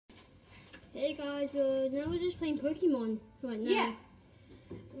Hey guys, now we're just playing Pokemon right now. Yeah.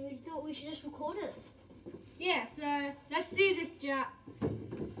 We thought we should just record it. Yeah, so let's do this, Jack.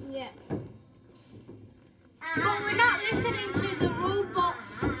 Yeah. But we're not listening to the rule book.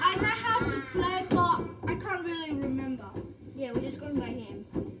 I know how to play, but I can't really remember. Yeah, we're just going by him.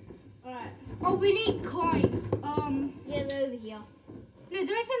 Alright. Oh, we need coins. Yeah, they're over here. No,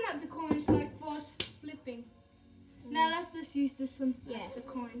 those are not the coins, like for us flipping. Now let's just use this one for the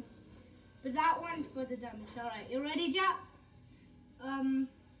coins. But that one for the damage. Alright, you ready, Jack? I'll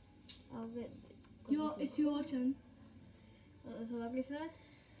get. It's your turn. So I'll go first.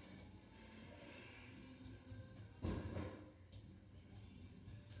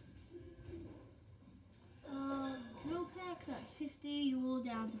 Drill pack, that's 50. You're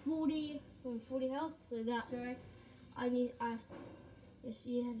down to 40. From 40 health, so that. Sorry. Yes,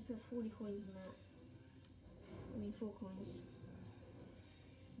 you have to put 40 coins in that. I mean 4 coins.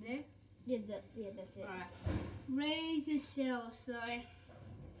 There? Yeah, that's it. Alright. Raise the shell, so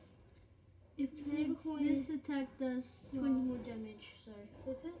if this attack does 20 more damage, so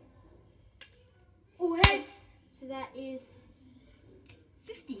flip it. Oh, heads! So that is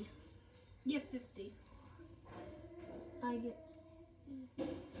 50. Yeah, 50. I get.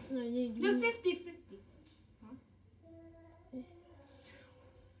 No, 50.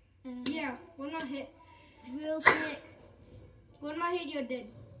 Yeah, one more hit. Drill pick. One more hit, you're dead.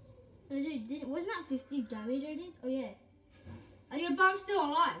 I did. Wasn't that 50 damage I did? Oh yeah. Yeah, but I'm still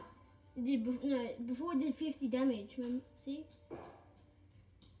alive. I did. Before I did 50 damage. Remember? See?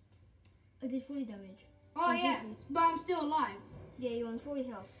 I did 40 damage. Oh yeah, 50. but I'm still alive. Yeah, you're on 40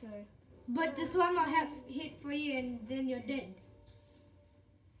 health, so. But this one more hit for you, and then you're dead.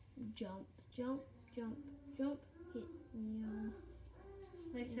 Jump, jump, jump, jump, hit. No.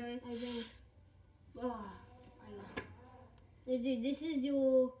 Wait, sorry. I don't. Oh, I know. Dude, this is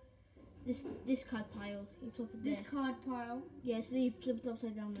your. This card pile. You flip it there. This card pile. Yeah, so you flip it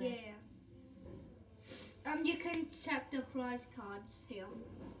upside down there. Yeah. You can check the prize cards here.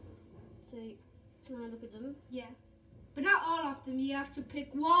 So, can I look at them? Yeah. But not all of them. You have to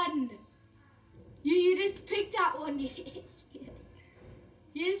pick one. You just pick that one. You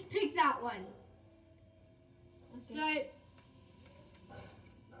just pick that one. Okay.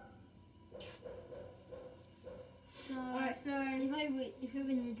 So, Alright, so if I win,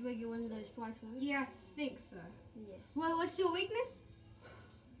 do I get one of those prize ones? yeah, I think so. Yeah. Well, what's your weakness?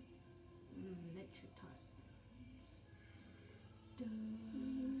 Electric type. So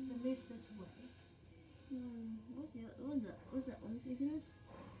move this way. What's that one? Weakness?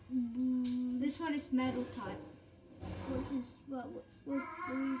 This one is metal type. What's the weakness?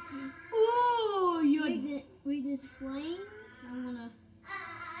 Ooh, you're Weakness flames? I'm gonna.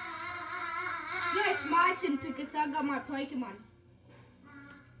 Yeah, it's my turn because I got my Pokémon.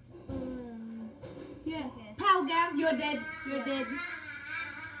 Yeah. Okay. Power Gam, you're dead. You're dead.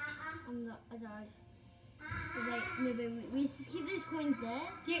 I died. But we just keep those coins there.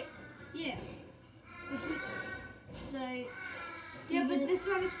 Yeah. So. Yeah, but this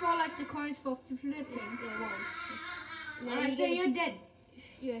one is for like the coins for flipping. Yeah, one. Alright, so you're dead.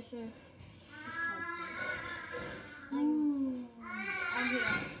 Yeah, so. Ooh. I'm here.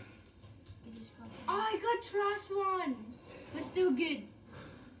 Oh, I got trash one. But still good.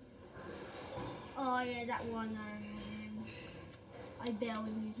 Oh yeah, that one. I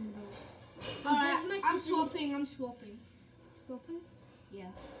barely use them at all. Alright, I'm swapping. Swapping?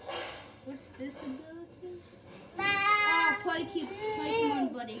 Yeah. What's this ability? Oh, Pokemon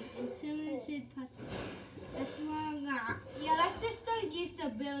buddy. Intimidated pattern. That's one. Yeah, let's just don't use the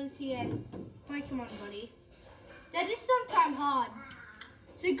ability and Pokemon buddies. That is sometimes hard.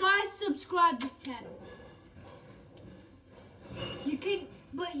 So guys, subscribe this channel. You can,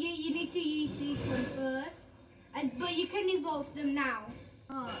 but you need to use these ones first. But you can evolve them now.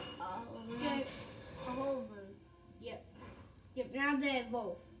 All of them. Yep, now they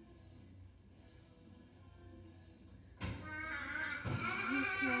evolve.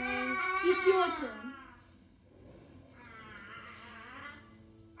 Okay. It's your turn.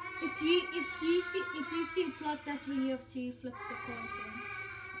 If you see plus, that's when you have to flip the coin things.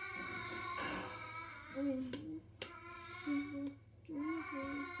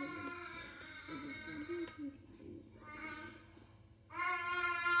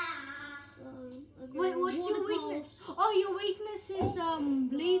 Wait, what's your weakness? Oh, your weakness is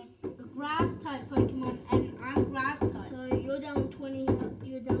leaf grass type Pokemon, and I'm grass type. So you're down 20.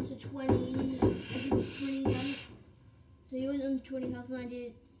 You're down to 20. I did 20 damage. So you're on 20 health, and I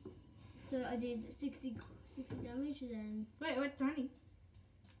did. So I did 60 damage, and then. Wait, what 20?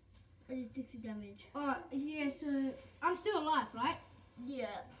 I did 60 damage. Oh, yeah, so I'm still alive, right?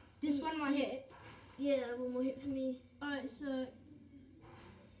 Yeah. This one more hit. Yeah, one more hit for me. Alright, so.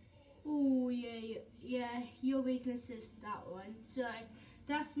 Oh, yeah, your weakness is that one. So,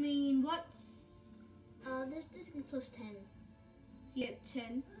 that's mean what's. This is plus 10. Yeah,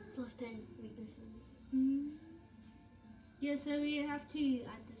 10. Plus 10 weaknesses. Yeah, so we have to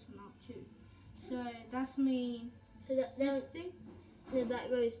add this one up too. So, that's mean. So this that thing? No, that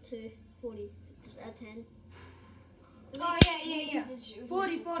goes to 40. Just add 10. Oh, yeah.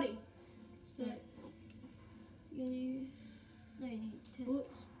 40. So, you need 10.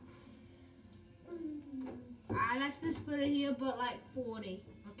 oops. Let's just put it here, but like 40.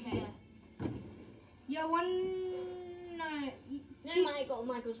 Okay. Yeah, one. No.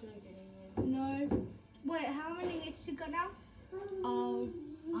 Michael's gonna get it. No. Wait, how many hits you got now? No,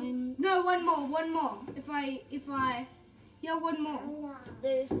 one more. If I. Yeah, one more.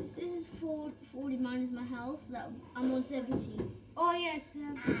 This is 40 minus my health. That I'm on 70. Oh yes.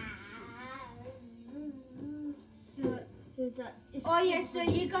 So, Since that. So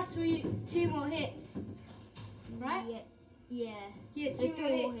you got 2 more hits, right? Yeah. Yeah, 2 more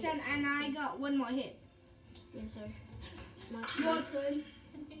hits, and I got 1 more hit. Yeah, so. Your turn.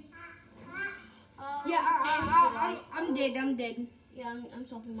 I'm dead. Yeah, I'm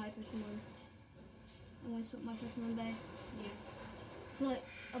swapping my Pokemon. I'm gonna swap my Pokemon back. Yeah.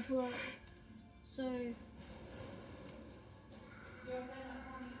 I'll pull out. So.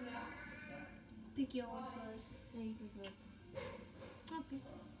 Pick your one first. No, you can first. Okay.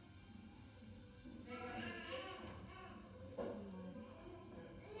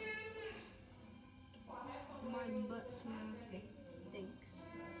 My butt smells stinks.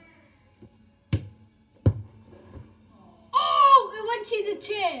 Oh, it went to the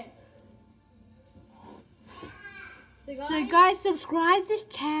chair. So guys, subscribe this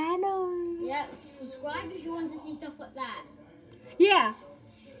channel. Yeah, subscribe if you want to see stuff like that. Yeah.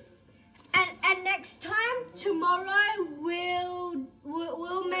 And next time, tomorrow,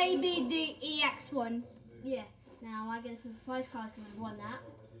 we'll maybe do EX ones. Yeah. Now I get some prize cards because I won that.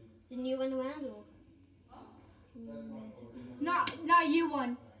 Didn't you win around or? No, you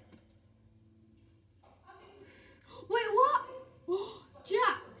won. Wait, what?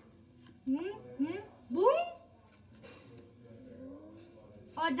 Jack. Boom.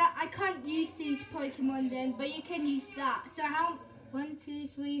 Oh, that I can't use these Pokemon then, but you can use that. So how? 1, 2,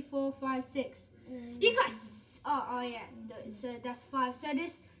 3, 4, 5, 6. You got. Oh yeah. So that's 5. So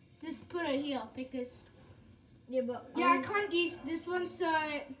just put it here because. Yeah, but. Yeah, I can't use this one. So.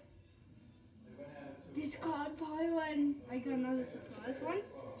 Discard part1. I got another surprise one.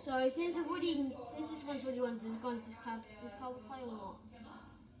 So since this one's already won, does it go on discard play or not?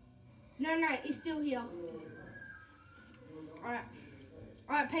 No, it's still here.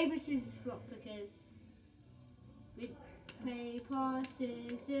 Alright, paper, scissors, rock because. Paper,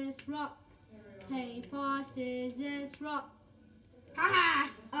 scissors, rock. Paper, scissors, rock. Haha!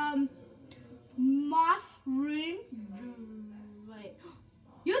 Mushroom. Wait.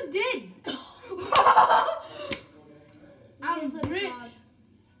 You did! I'm rich.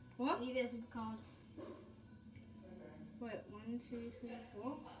 What? You get a flip card. Wait, 1, 2, 3,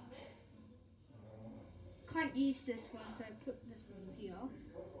 4. Can't use this one, so I put this one here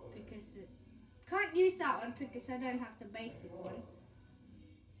because it can't use that one because I don't have the basic one.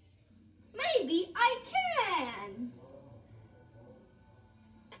 Maybe I can.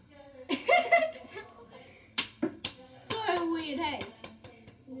 So weird, hey?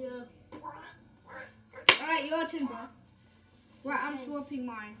 Yeah. Alright, your turn, bro. Right, I'm swapping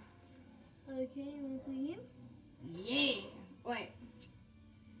mine. Okay, you want to play him? Yeah. Wait.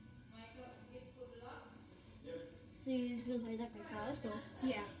 So you're just going to play that guy first, or?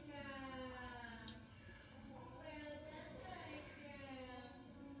 Yeah.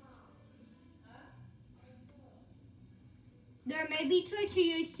 No, maybe try to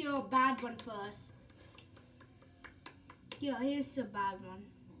use your bad one first. Yeah, here's the bad one.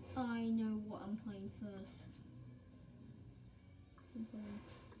 I know what I'm playing first.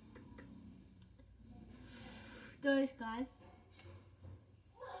 Those guys.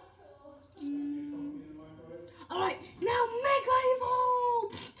 Alright, now Mega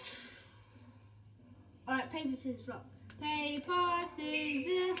Evolve! Alright, paper, scissors, rock. Paper,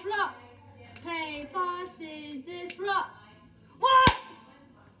 scissors, rock. Paper, scissors, rock. What?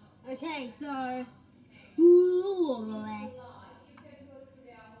 Okay, so I'm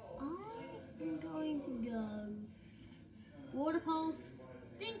going to go Water Pulse,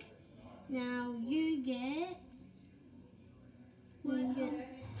 Think. Now you get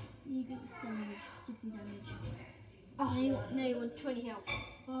this damage, 60 damage. Oh, Now you want 20 health.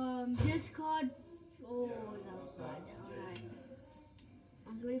 discard. Oh, that was bad.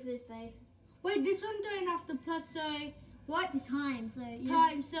 I was ready for this, babe. Wait, this one don't have the plus, so what? It's time, so you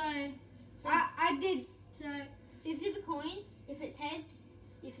Time, so I did, so you flip a coin. If it's heads,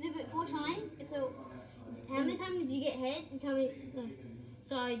 you flip it 4 times. How many times you get heads is how many. No.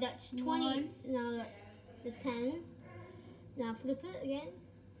 So that's 20. One. No, that's 10. Now flip it again.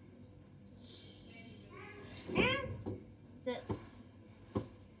 That's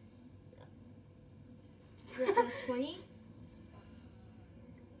 20.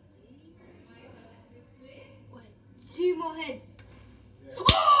 Wait, 2 more heads.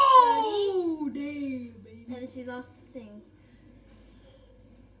 Oh, damn, baby. Now this is the last thing.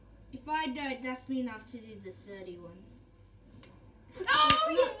 If I don't, that's mean I have to do the 31. Oh,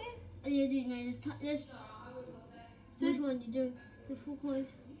 yeah. Oh, yeah, dude, no, there's so which one you do? The 4 coins.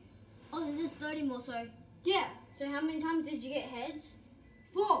 Oh, there's 30 more, so. Yeah. So how many times did you get heads?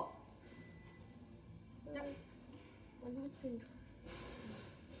 4. 100.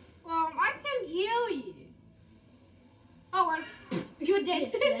 I can heal you. Oh, well, you're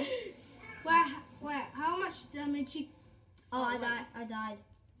dead. Yeah. Wait, how much damage you... Oh, I died.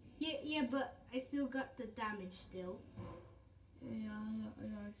 Yeah, but I still got the damage still. Yeah, I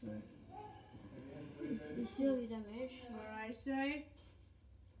died, so. It's still be damage. Alright, so...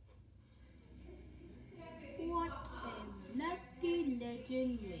 What a lucky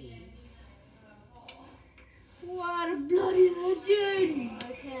legend me. What a bloody legend!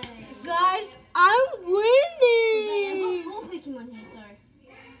 Okay. Guys, I'm Wait, winning! I've got 4 Pokémon here, sorry.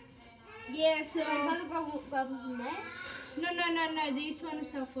 Yeah, so... So, can I grab them from there? No, these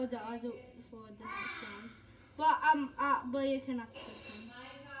ones are for the next ones. But you can access them.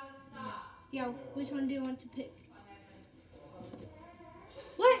 Yo, which one do you want to pick?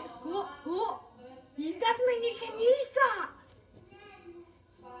 Wait, what? It doesn't mean you can use that!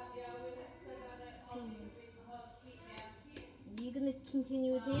 Are you gonna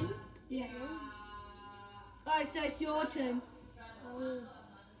continue with him? Yeah. Alright, so it's your turn. Oh.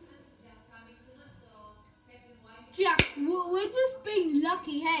 Jack, we're just being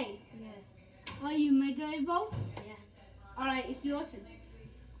lucky, hey? Yeah. Are you mega evolved? Yeah. Alright, it's your turn.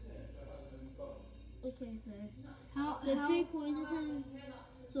 Okay, so. How? The 3 coins at times.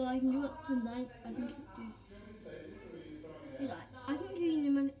 So I can do up to 9. I can do. I can do no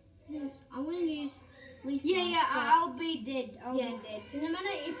matter. I'm gonna use leaf. Yeah, I'll be dead. I'll be dead. No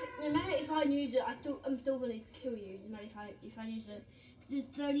matter if I use it, I'm still gonna kill you. No matter if I use it, there's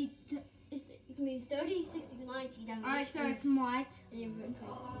 30. It can be 30, 60, 90 damage. Alright, so it's my turn.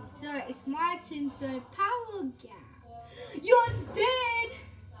 So it's my turn. So power gap. You're dead.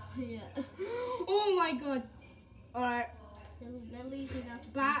 Yeah. Oh my god. Alright, That leaves me down to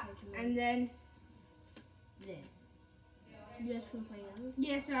back Pokemon. and then there. You guys can play them.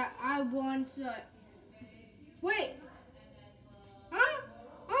 Yes, I won. So wait. Huh?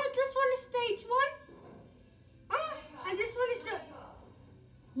 Oh, this one is stage 1. Huh? And this one is the.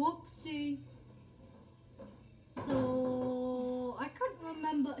 Whoopsie. So I can't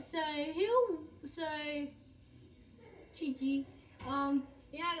remember. So GG.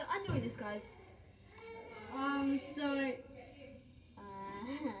 Yeah, I know this, guys. So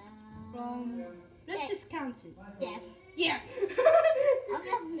let's just count it. Death. Yeah. I'm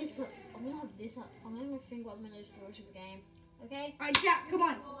gonna have this up. I'm gonna have my finger up my nose the rest of the game. Okay? Alright, Jack, come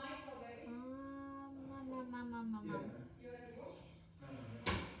on.